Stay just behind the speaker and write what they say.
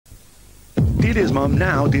Amelia's mum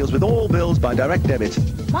now deals with all bills by direct debit,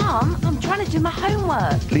 Mum, I'm trying to do my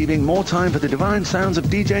homework. leaving more time for the divine sounds of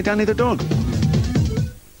DJ Danny the dog.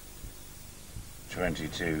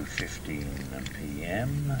 22:15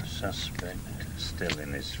 p.m. Suspect still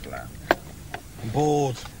in his flat. I'm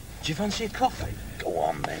bored. Do you fancy a coffee? Go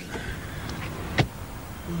on then.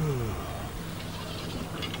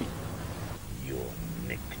 You're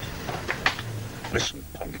nicked. Listen,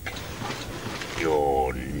 punk.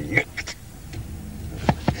 You're nicked.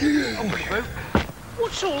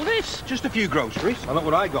 What's all this? Just a few groceries. I look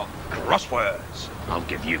what I got. Crosswords. I'll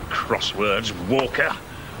give you crosswords, Walker.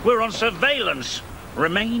 We're on surveillance.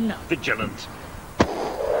 Remain vigilant.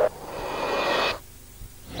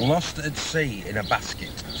 Lost at sea in a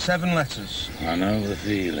basket. 7 letters. I know the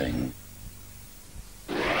feeling.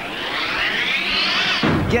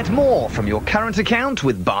 Get more from your current account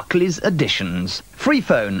with Barclays Additions. Free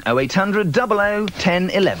phone 0800 00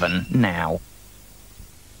 1011 now.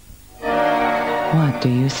 What do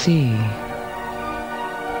you see?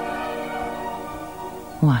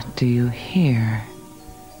 What do you hear?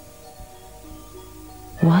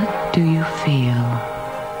 What do you feel?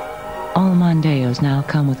 All Mondeos now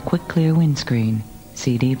come with quick clear windscreen,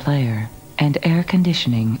 CD player, and air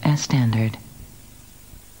conditioning as standard.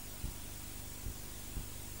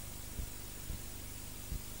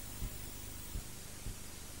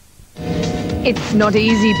 It's not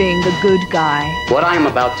easy being the good guy. What I am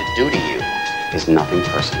about to do to you is nothing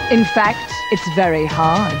personal. In fact, it's very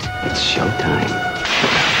hard. It's showtime.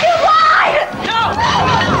 You lied!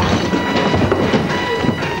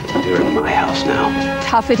 You're in my house now.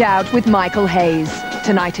 Tough It Out with Michael Hayes.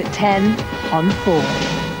 Tonight at 10 on 4.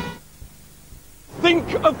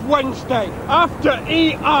 Think of Wednesday after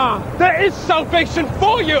ER. There is salvation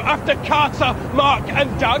for you after Carter, Mark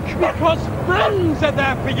and Doug, because friends are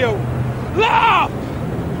there for you. Laugh!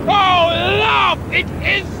 Oh, laugh! It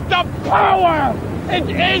is the power! It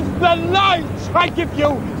is the light! I give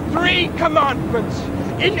you 3 commandments.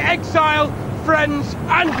 In exile, friends,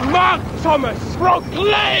 and Mark Thomas.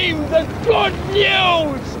 Proclaim the good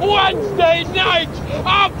news! Wednesday night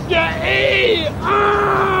after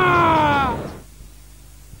ER!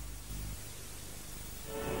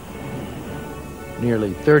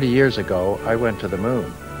 Nearly 30 years ago, I went to the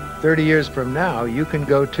moon. 30 years from now, you can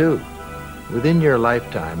go too. Within your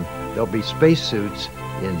lifetime, there'll be spacesuits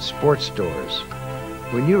in sports stores.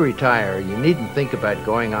 When you retire, you needn't think about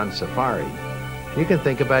going on safari. You can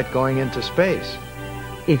think about going into space.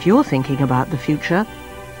 If you're thinking about the future,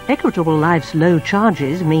 Equitable Life's low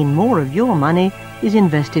charges mean more of your money is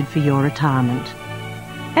invested for your retirement.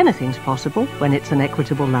 Anything's possible when it's an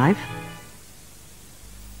Equitable Life.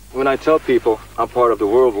 When I tell people I'm part of the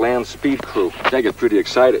World Land Speed Crew, they get pretty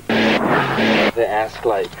excited. They ask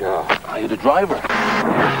like, are you the driver?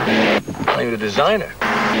 Are you the designer?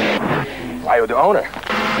 Are you the owner?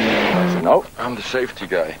 I say, no, I'm the safety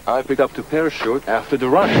guy. I pick up the parachute after the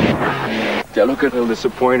run. They look a little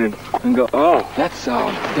disappointed and go, oh, that's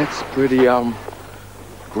pretty,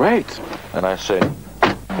 great. And I say,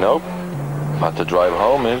 nope, but the drive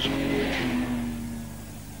home is.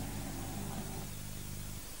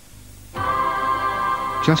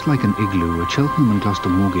 Just like an igloo, a Cheltenham and Gloucester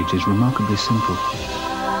mortgage is remarkably simple.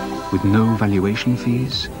 With no valuation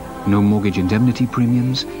fees, no mortgage indemnity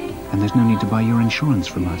premiums, and there's no need to buy your insurance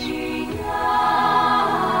from us.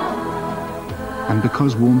 And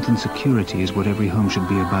because warmth and security is what every home should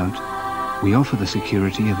be about, we offer the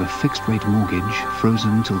security of a fixed-rate mortgage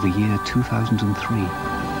frozen till the year 2003.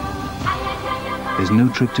 There's no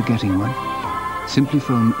trick to getting one. Simply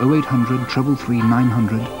phone 0800 333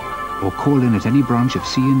 900 or call in at any branch of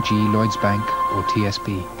C&G, Lloyds Bank or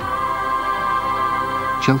TSB.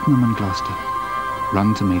 Cheltenham and Gloucester,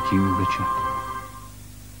 run to make you richer.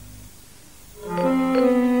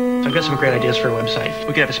 So I've got some great ideas for a website.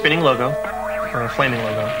 We could have a spinning logo or a flaming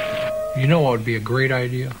logo. You know what would be a great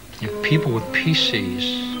idea? If people with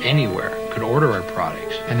PCs anywhere could order our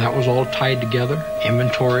products, and that was all tied together,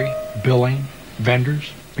 inventory, billing,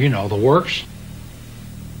 vendors, you know, the works,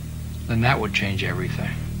 then that would change everything.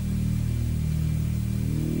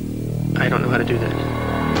 I don't know how to do that.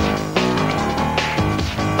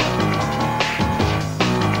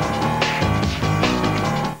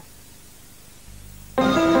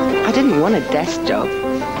 I didn't want a desk job.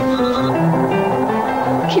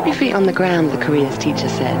 Keep your feet on the ground, the careers teacher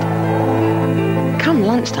said. Come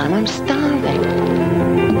lunchtime, I'm starving.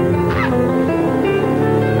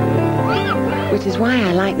 Which is why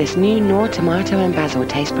I like this new Knorr tomato and basil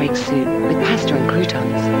taste break soup with pasta and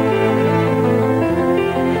croutons.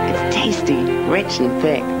 Tasty, rich and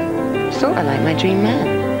thick. Sort of like my dream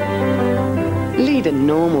man. Lead a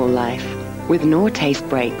normal life with Nortaste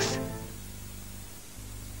brakes.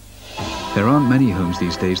 There aren't many homes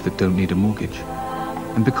these days that don't need a mortgage.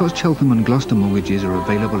 And because Cheltenham and Gloucester mortgages are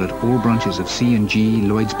available at all branches of C&G,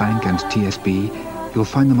 Lloyds Bank and TSB, you'll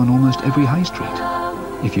find them on almost every high street.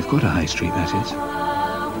 If you've got a high street, that is.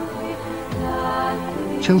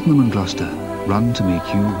 Cheltenham and Gloucester, run to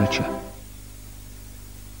make you richer.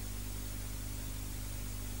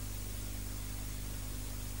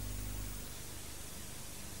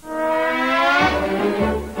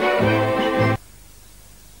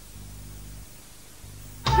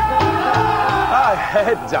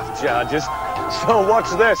 Daft charges. So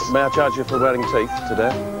what's this? May I charge you for wearing teeth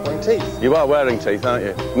today? Wearing teeth? You are wearing teeth, aren't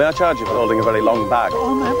you? May I charge you for holding a very long bag?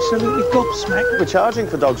 Oh, I'm absolutely gobsmacked. We're charging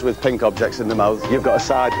for dogs with pink objects in the mouth. You've got a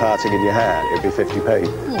side parting in your hair. It'd be 50p.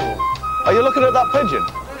 Oh. Are you looking at that pigeon?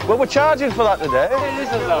 Well, we're charging for that today. It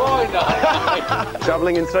isn't though. Why not?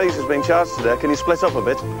 Travelling in threes has been charged today. Can you split up a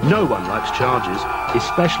bit? No one likes charges,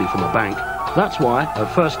 especially from a bank. That's why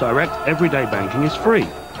at First Direct, everyday banking is free.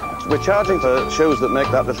 We're charging for shoes that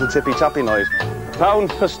make that little tippy-tappy noise. £1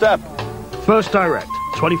 per step. First Direct,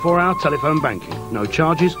 24-hour telephone banking. No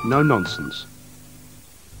charges, no nonsense.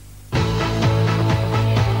 Oh,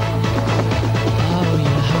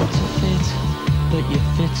 you're hard to fit, but you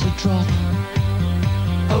fit to drop.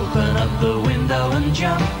 Open up the window and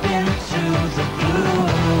jump into the blue.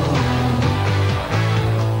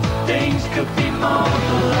 Things could be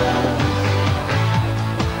marvelous.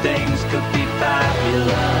 Things could be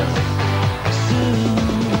fabulous soon.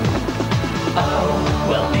 Oh,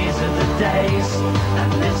 well, these are the days,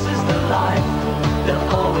 and this is the life. There'll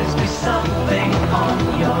always be something on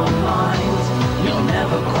your mind you'll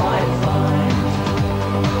never quite find.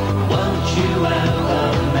 Won't you ever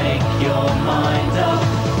make your mind up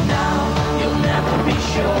now? You'll never be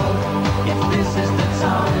sure if this is the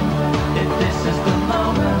time, if this is the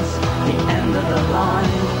moment, the end of the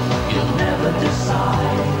line. You'll never decide.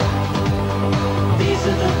 These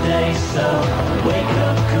are the days, so wake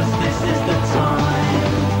up, 'cause this is the time.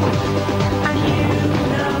 And you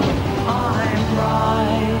know I'm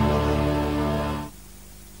right.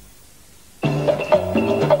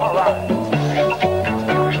 All right.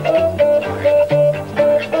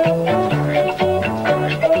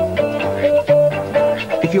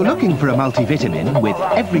 If you're looking for a multivitamin with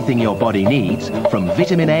everything your body needs, from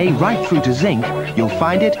vitamin A right through to zinc, you'll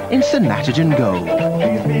find it in Synatogen Gold.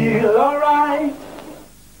 You feel alright.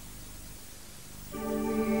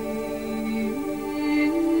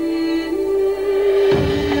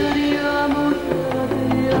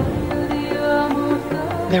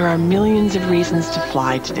 There are millions of reasons to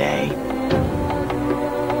fly today.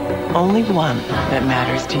 Only one that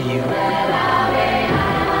matters to you.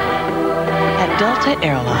 At Delta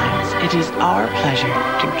Airlines, it is our pleasure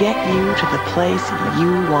to get you to the place you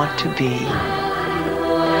want to be.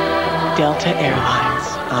 Delta Airlines,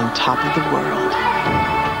 on top of the world.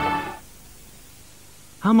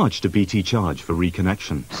 How much do BT charge for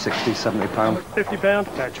reconnection? £60, £70. £50,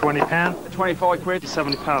 about £20, 25 quid,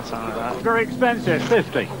 £70, something like that. Very expensive.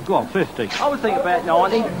 50. Go on, 50. I would think about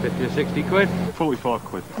 90. 50 or 60 quid. 45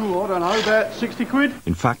 quid. Oh, I don't know, about 60 quid.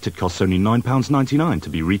 In fact, it costs only £9.99 to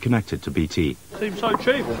be reconnected to BT. Seems so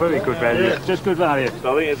cheap. Very good value. Yeah, just good value.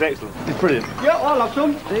 So I think it's excellent. It's brilliant. Yeah, I love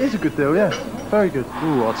some. It is a good deal, yeah. Very good.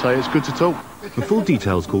 Oh, I'd say it's good to talk. For full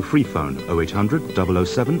details, call Freephone 0800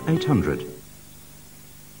 007 800.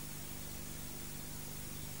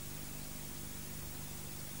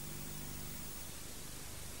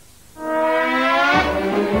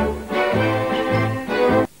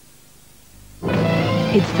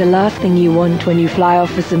 It's the last thing you want when you fly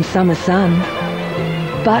off for some summer sun.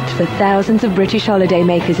 But for thousands of British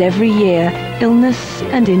holidaymakers every year, illness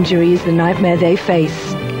and injury is the nightmare they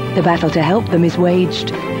face. The battle to help them is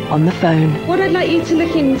waged on the phone. What I'd like you to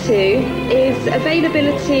look into is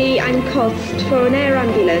availability and cost for an air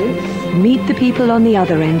ambulance. Meet the people on the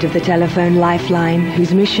other end of the telephone lifeline,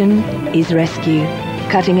 whose mission is rescue.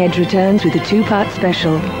 Cutting Edge returns with a 2-part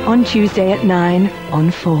special on Tuesday at 9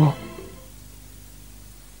 on 4.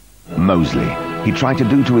 Mosley. He tried to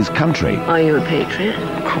do to his country Are you a patriot?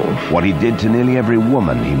 Of course. what he did to nearly every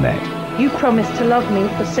woman he met. You promised to love me,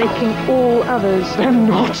 forsaking all others. They're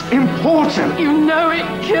not important! You know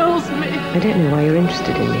it kills me. I don't know why you're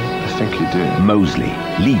interested in me. I think you do. Mosley.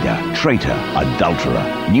 Leader, traitor,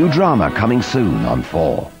 adulterer. New drama coming soon on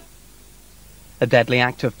 4. A deadly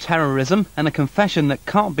act of terrorism and a confession that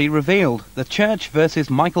can't be revealed. The Church versus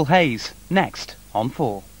Michael Hayes. Next on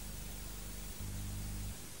 4.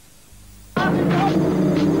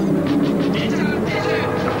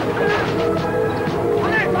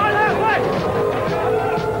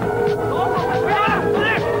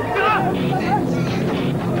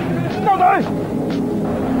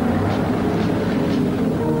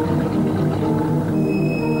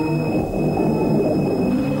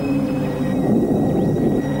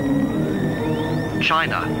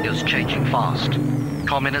 China is changing fast.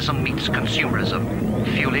 Communism meets consumerism,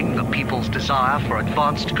 fueling the people's desire for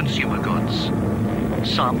advanced consumer goods.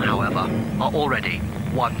 Some, however, are already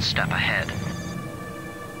one step ahead.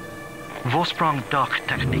 Vorsprung Dark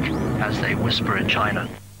Technique, as they whisper in China.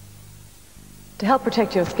 To help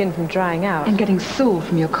protect your skin from drying out. And getting sore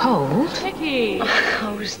from your cold. Vicky!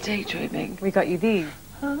 I was daydreaming. We got you these.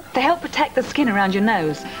 They help protect the skin around your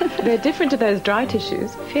nose. They're different to those dry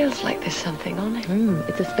tissues. Feels like there's something on it.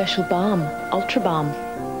 It's a special balm. Ultra Balm.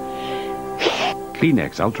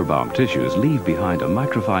 Kleenex Ultra Balm tissues leave behind a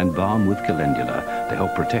microfine balm with calendula to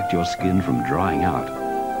help protect your skin from drying out.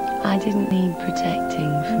 I didn't need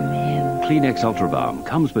protecting from him. Kleenex Ultra Balm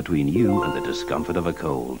comes between you and the discomfort of a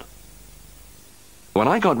cold. When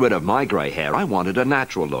I got rid of my grey hair, I wanted a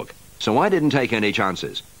natural look. So I didn't take any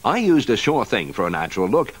chances. I used a sure thing for a natural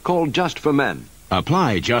look called Just for Men.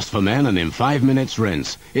 Apply Just for Men and in 5 minutes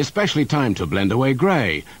rinse. Especially timed to blend away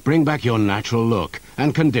grey, bring back your natural look,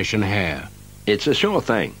 and condition hair. It's a sure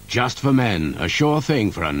thing. Just for Men, a sure thing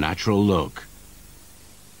for a natural look.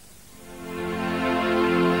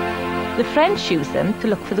 The French use them to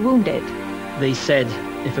look for the wounded. They said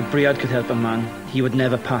if a Briard could help a man, he would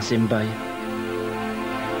never pass him by.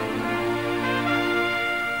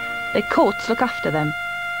 Their coats look after them.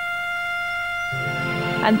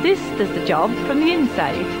 And this does the job from the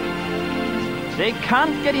inside. They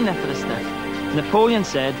can't get enough of the stuff. Napoleon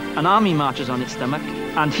said an army marches on its stomach,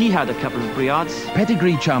 and he had a couple of Briards.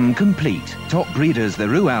 Pedigree Chum Complete. Top breeders the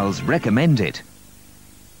Ruals recommend it.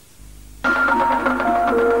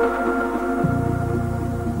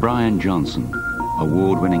 Brian Johnson,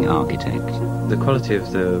 award-winning architect. The quality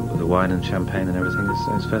of the wine and champagne and everything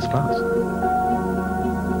is first class.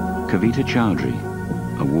 Kavita Chowdhury,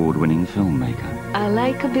 award-winning filmmaker. I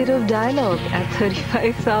like a bit of dialogue at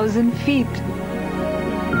 35,000 feet.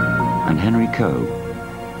 And Henry Coe,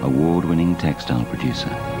 award-winning textile producer.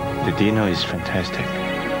 The Dino is fantastic.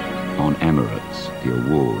 On Emirates, the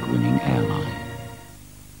award-winning airline.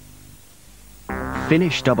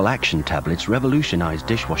 Finish Double Action tablets revolutionized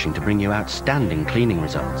dishwashing to bring you outstanding cleaning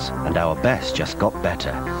results. And our best just got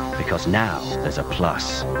better, because now there's a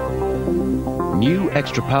plus. New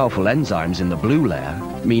extra powerful enzymes in the blue layer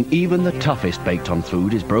mean even the toughest baked-on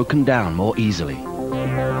food is broken down more easily.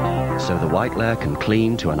 So the white layer can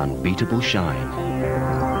clean to an unbeatable shine.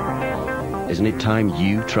 Isn't it time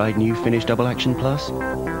you tried new Finish Double Action Plus?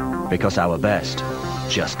 Because our best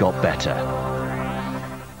just got better.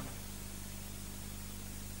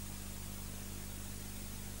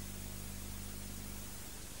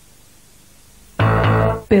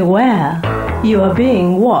 Beware, you are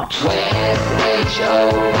being watched.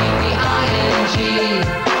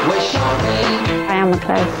 I am a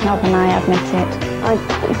close snob and I admit it. I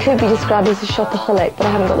could be described as a shopaholic, but I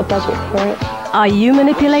haven't got the budget for it. Are you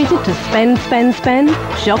manipulated to spend, spend, spend?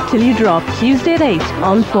 Shop till you drop, Tuesday at 8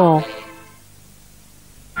 on 4.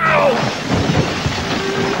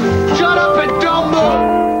 Shut up and don't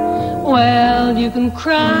move! Well, you can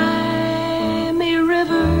cry me a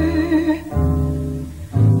river.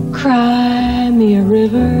 Cry me a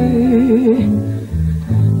river.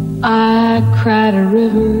 I cried a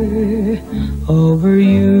river over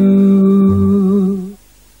you.